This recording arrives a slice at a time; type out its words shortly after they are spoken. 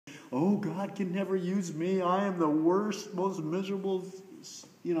oh, God can never use me. I am the worst, most miserable,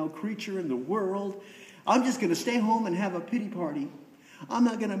 creature in the world. I'm just going to stay home and have a pity party.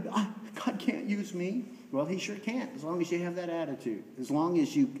 God can't use me. Well, he sure can't, as long as you have that attitude. As long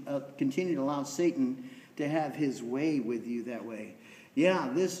as you continue to allow Satan to have his way with you that way. Yeah,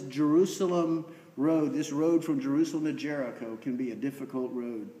 this Jerusalem road, this road from Jerusalem to Jericho can be a difficult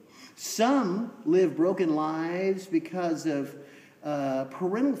road. Some live broken lives because of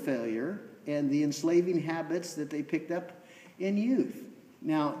parental failure and the enslaving habits that they picked up in youth.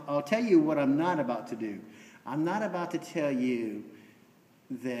 Now, I'll tell you what I'm not about to do. I'm not about to tell you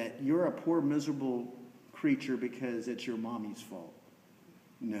that you're a poor, miserable creature because it's your mommy's fault.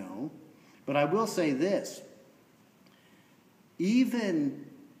 No. But I will say this. Even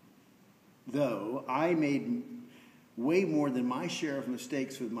though I made way more than my share of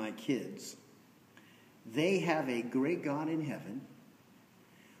mistakes with my kids, they have a great God in heaven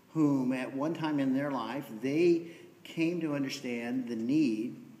whom at one time in their life they came to understand the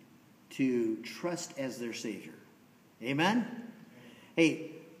need to trust as their Savior. Amen?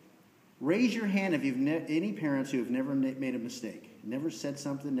 Hey, raise your hand if you've any parents who have never made a mistake, never said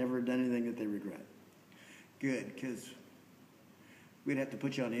something, never done anything that they regret. Good, because we'd have to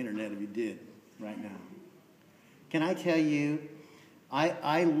put you on the internet if you did right now. Can I tell you,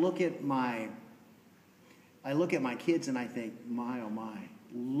 I look at my kids and I think, my, oh my,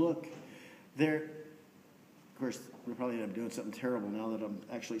 look, they're, of course, we're probably end up doing something terrible now that I'm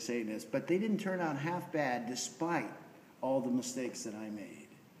actually saying this, but they didn't turn out half bad despite all the mistakes that I made.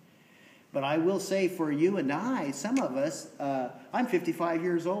 But I will say for you and I, some of us, I'm 55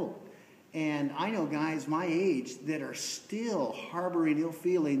 years old. And I know guys my age that are still harboring ill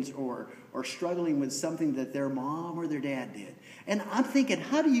feelings or struggling with something that their mom or their dad did. And I'm thinking,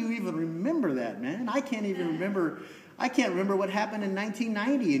 how do you even remember that, man? I can't remember what happened in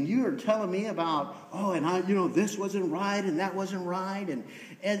 1990. And you are telling me about, this wasn't right and that wasn't right.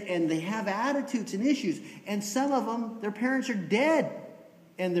 And they have attitudes and issues. And some of them, their parents are dead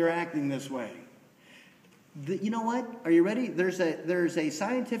and they're acting this way. You know what? Are you ready? There's a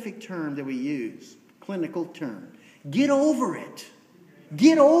scientific term that we use, clinical term. Get over it.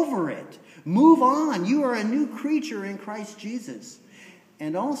 Get over it. Move on. You are a new creature in Christ Jesus.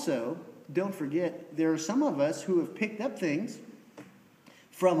 And also, don't forget, there are some of us who have picked up things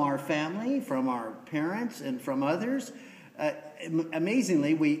from our family, from our parents, and from others.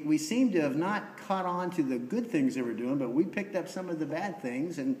 Amazingly, we seem to have not caught on to the good things they were doing, but we picked up some of the bad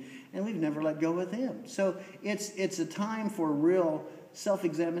things, and we've never let go of them. So it's a time for real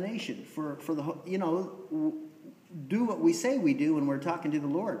self-examination, for the do what we say we do when we're talking to the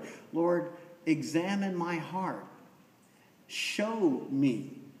Lord. Lord, examine my heart. Show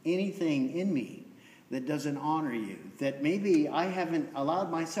me anything in me that doesn't honor you, that maybe I haven't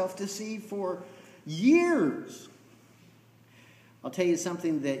allowed myself to see for years. I'll tell you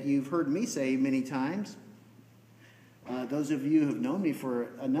something that you've heard me say many times. Those of you who have known me for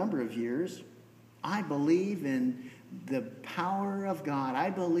a number of years, I believe in the power of God. I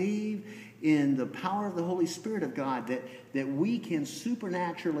believe in the power of the Holy Spirit of God, that we can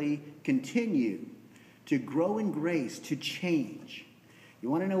supernaturally continue to grow in grace, to change. You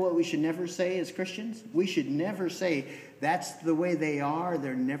want to know what we should never say as Christians? We should never say, that's the way they are,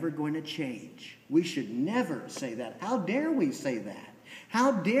 they're never going to change. We should never say that. How dare we say that?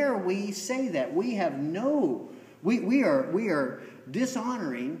 How dare we say that? We are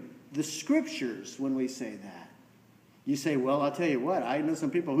dishonoring the Scriptures when we say that. You say, well, I'll tell you what, I know some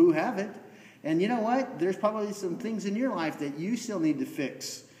people who haven't. And you know what? There's probably some things in your life that you still need to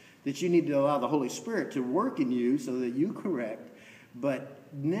fix, that you need to allow the Holy Spirit to work in you so that you correct. But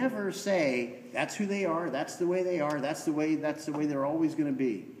never say, that's who they are, that's the way they are, that's the way they're always going to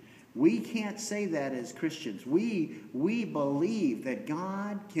be. We can't say that as Christians. We believe that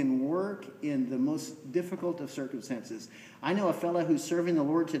God can work in the most difficult of circumstances. I know a fellow who's serving the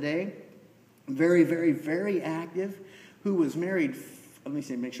Lord today, very, very, very active, who was married, let me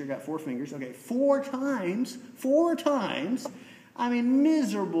see, make sure I got 4 fingers. Okay, 4 times. I mean,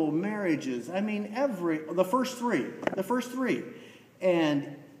 miserable marriages. I mean, the first three.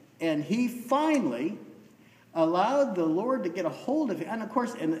 And he finally allowed the Lord to get a hold of him. And of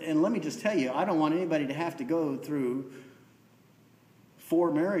course, and let me just tell you, I don't want anybody to have to go through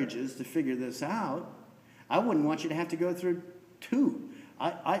 4 marriages to figure this out. I wouldn't want you to have to go through 2.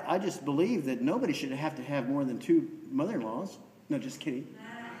 I just believe that nobody should have to have more than 2 mother-in-laws. No, just kidding.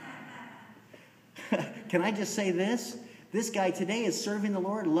 Can I just say this? This guy today is serving the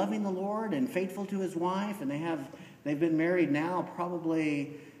Lord, loving the Lord, and faithful to his wife, and they've been married now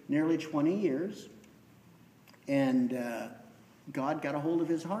probably nearly 20 years. And God got a hold of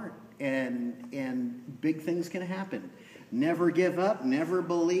his heart, and big things can happen. Never give up. Never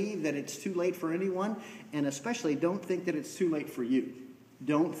believe that it's too late for anyone, and especially don't think that it's too late for you.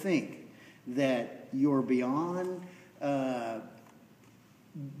 Don't think that you're beyond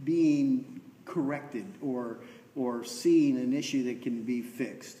being corrected or seeing an issue that can be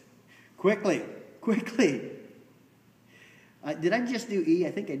fixed. Quickly. Did I just do E?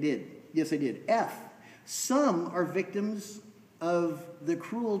 I think I did. Yes, I did. F. Some are victims of the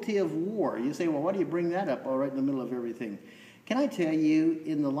cruelty of war. You say, well, why do you bring that up all right in the middle of everything? Can I tell you,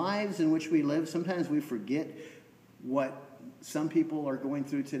 in the lives in which we live, sometimes we forget what some people are going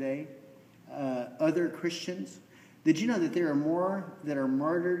through today. Other Christians. Did you know that there are more that are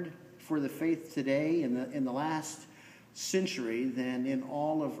martyred for the faith today in the last century than in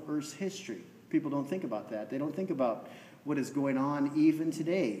all of Earth's history? People don't think about that. They don't think about what is going on even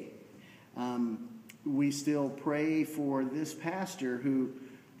today. We still pray for this pastor who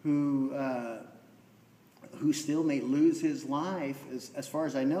still may lose his life. As far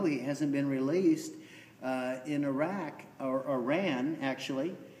as I know, he hasn't been released in Iraq or Iran,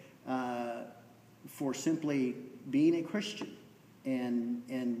 actually, for simply being a Christian.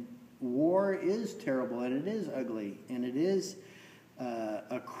 And war is terrible, and it is ugly, and it is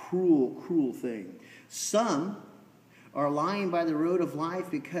a cruel thing. Some are lying by the road of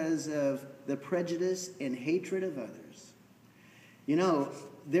life because of the prejudice and hatred of others. You know,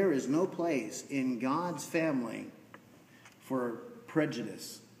 there is no place in God's family for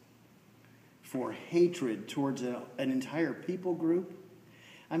prejudice, for hatred towards an entire people group.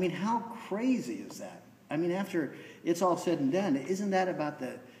 I mean, how crazy is that? I mean, after it's all said and done, isn't that about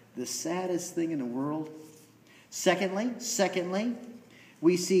the saddest thing in the world? Secondly,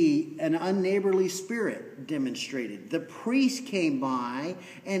 we see an unneighborly spirit demonstrated. The priest came by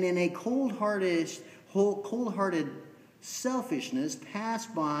and in a cold-hearted selfishness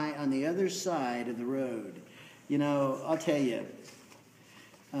passed by on the other side of the road. You know, I'll tell you,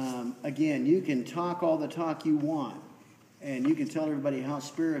 again, you can talk all the talk you want, and you can tell everybody how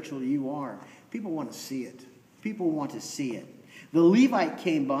spiritual you are. People want to see it. People want to see it. The Levite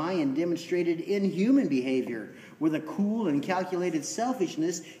came by and demonstrated inhuman behavior. With a cool and calculated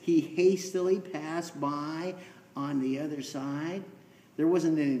selfishness, he hastily passed by on the other side. There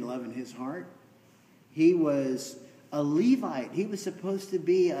wasn't any love in his heart. He was a Levite. He was supposed to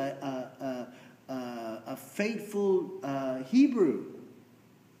be a faithful Hebrew.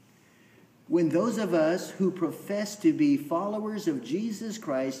 When those of us who profess to be followers of Jesus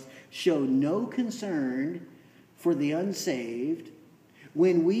Christ show no concern for the unsaved,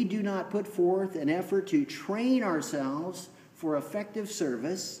 when we do not put forth an effort to train ourselves for effective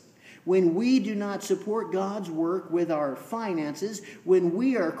service, when we do not support God's work with our finances, when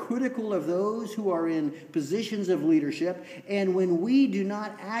we are critical of those who are in positions of leadership, and when we do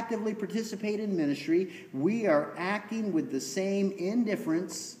not actively participate in ministry, we are acting with the same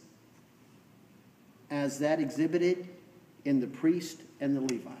indifference as that exhibited in the priest and the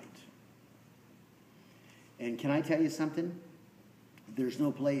Levite. And can I tell you something? There's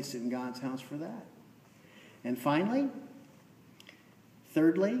no place in God's house for that. And finally,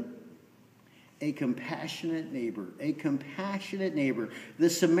 thirdly, a compassionate neighbor. A compassionate neighbor. The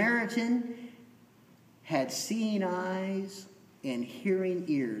Samaritan had seeing eyes and hearing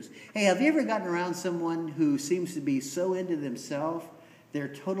ears. Hey, have you ever gotten around someone who seems to be so into themselves, they're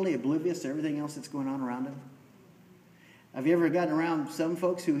totally oblivious to everything else that's going on around them? Have you ever gotten around some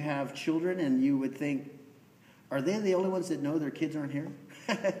folks who have children and you would think, are they the only ones that know their kids aren't here?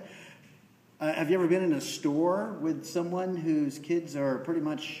 Have you ever been in a store with someone whose kids are pretty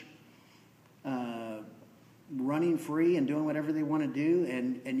much running free and doing whatever they want to do,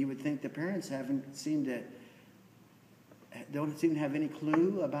 and you would think the parents don't seem to have any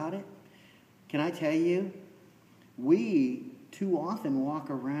clue about it? Can I tell you, we too often walk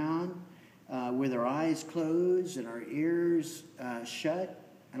around with our eyes closed and our ears shut.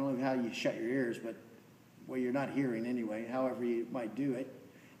 I don't know how you shut your ears, but well, you're not hearing anyway, however you might do it.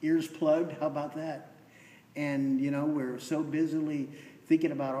 Ears plugged, how about that? And, you know, we're so busily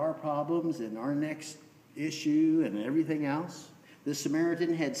thinking about our problems and our next issue and everything else. The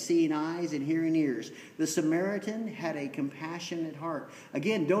Samaritan had seeing eyes and hearing ears. The Samaritan had a compassionate heart.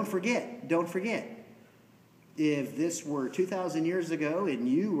 Again, don't forget. If this were 2,000 years ago and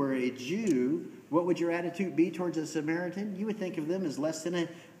you were a Jew, what would your attitude be towards a Samaritan? You would think of them as less than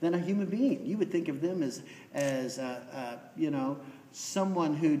a human being. You would think of them as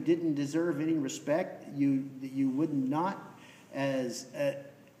someone who didn't deserve any respect. You would not, as a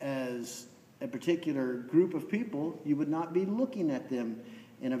particular group of people, you would not be looking at them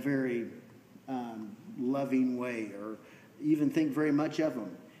in a very loving way, or even think very much of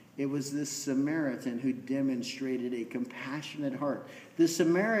him. It was this Samaritan who demonstrated a compassionate heart. The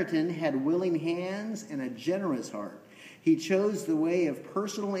Samaritan had willing hands and a generous heart. He chose the way of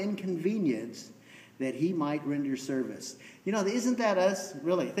personal inconvenience that he might render service. You know, isn't that us?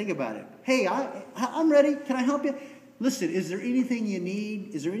 Really, think about it. Hey, I'm ready. Can I help you? Listen, is there anything you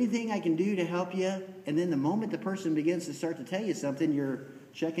need? Is there anything I can do to help you? And then the moment the person begins to start to tell you something, you're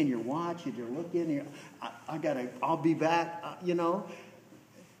checking your watch and you're looking. I'll be back. You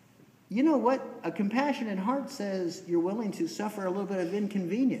know what? A compassionate heart says you're willing to suffer a little bit of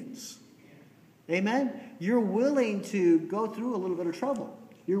inconvenience. Amen? You're willing to go through a little bit of trouble.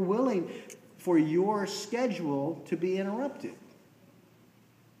 You're willing for your schedule to be interrupted.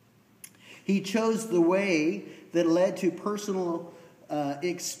 He chose the way that led to personal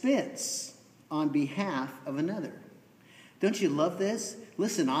expense on behalf of another. Don't you love this?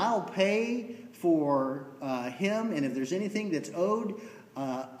 Listen, I'll pay for him, and if there's anything that's owed,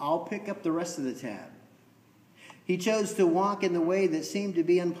 I'll pick up the rest of the tab. He chose to walk in the way that seemed to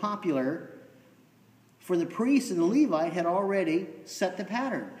be unpopular, for the priest and the Levite had already set the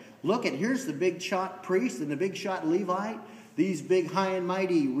pattern. Look here's the big shot priest and the big shot Levite, these big high and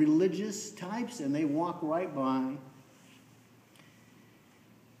mighty religious types, and they walk right by.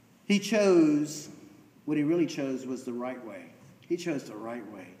 He chose, what he really chose was the right way. He chose the right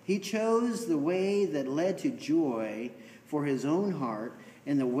way. He chose the way that led to joy for his own heart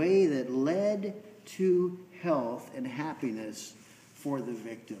and the way that led to health and happiness for the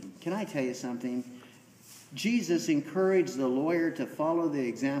victim. Can I tell you something? Jesus encouraged the lawyer to follow the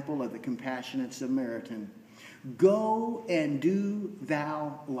example of the compassionate Samaritan. Go and do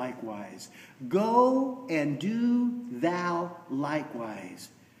thou likewise. Go and do thou likewise.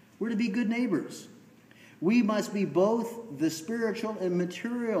 We're to be good neighbors. We must be both the spiritual and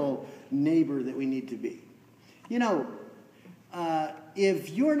material neighbor that we need to be. You know, if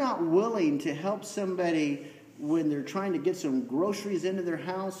you're not willing to help somebody when they're trying to get some groceries into their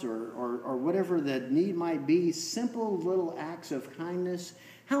house or whatever the need might be, simple little acts of kindness,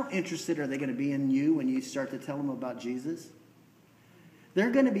 how interested are they going to be in you when you start to tell them about Jesus?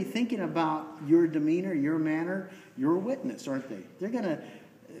 They're going to be thinking about your demeanor, your manner, your witness, aren't they? They're going to...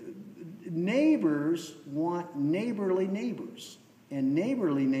 Neighbors want neighborly neighbors, and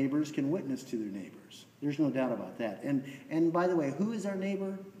neighborly neighbors can witness to their neighbors. There's no doubt about that. And by the way, who is our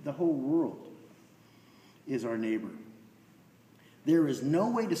neighbor? The whole world is our neighbor. There is no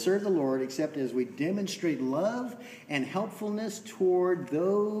way to serve the Lord except as we demonstrate love and helpfulness toward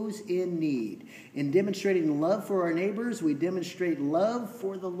those in need. In demonstrating love for our neighbors, we demonstrate love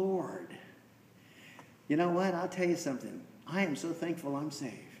for the Lord. You know what? I'll tell you something. I am so thankful I'm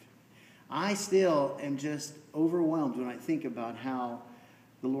saved. I still am just overwhelmed when I think about how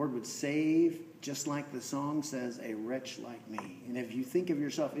the Lord would save, just like the song says, a wretch like me. And if you think of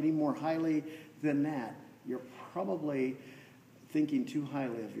yourself any more highly than that, you're probably thinking too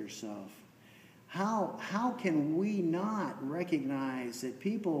highly of yourself. How can we not recognize that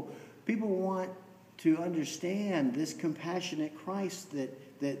people want to understand this compassionate Christ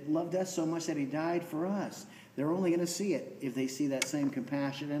that loved us so much that he died for us? They're only going to see it if they see that same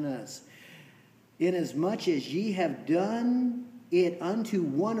compassion in us. Inasmuch as ye have done it unto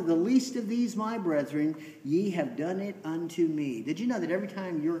one of the least of these my brethren, ye have done it unto me. Did you know that every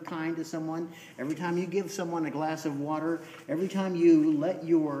time you're kind to someone, every time you give someone a glass of water, every time you let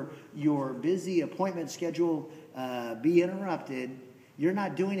your busy appointment schedule be interrupted, you're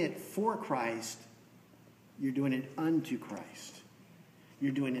not doing it for Christ, you're doing it unto Christ.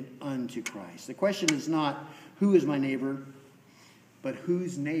 You're doing it unto Christ. The question is not, who is my neighbor, but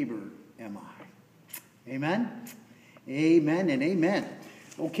whose neighbor am I? Amen? Amen and amen.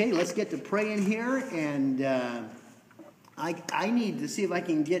 Okay, let's get to praying here, and I need to see if I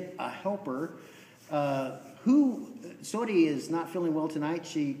can get a helper. Sodi is not feeling well tonight.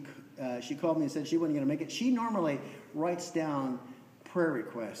 She called me and said she wasn't going to make it. She normally writes down prayer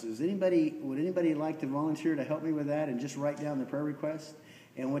requests. Would anybody like to volunteer to help me with that and just write down the prayer request?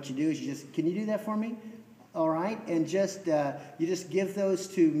 And what you do is can you do that for me? All right, and you just give those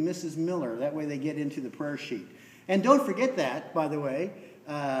to Mrs. Miller. That way they get into the prayer sheet. And don't forget that, by the way,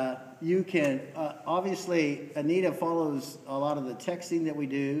 you can, obviously, Anita follows a lot of the texting that we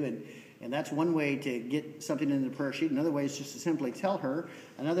do, and that's one way to get something in the prayer sheet. Another way is just to simply tell her.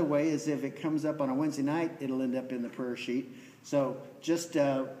 Another way is if it comes up on a Wednesday night, it'll end up in the prayer sheet. So just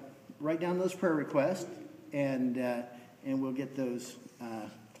write down those prayer requests, and we'll get those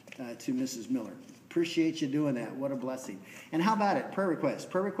to Mrs. Miller. Appreciate you doing that. What a blessing. And how about it? Prayer requests,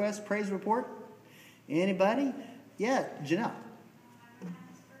 praise report? Anybody? Yeah, Janelle.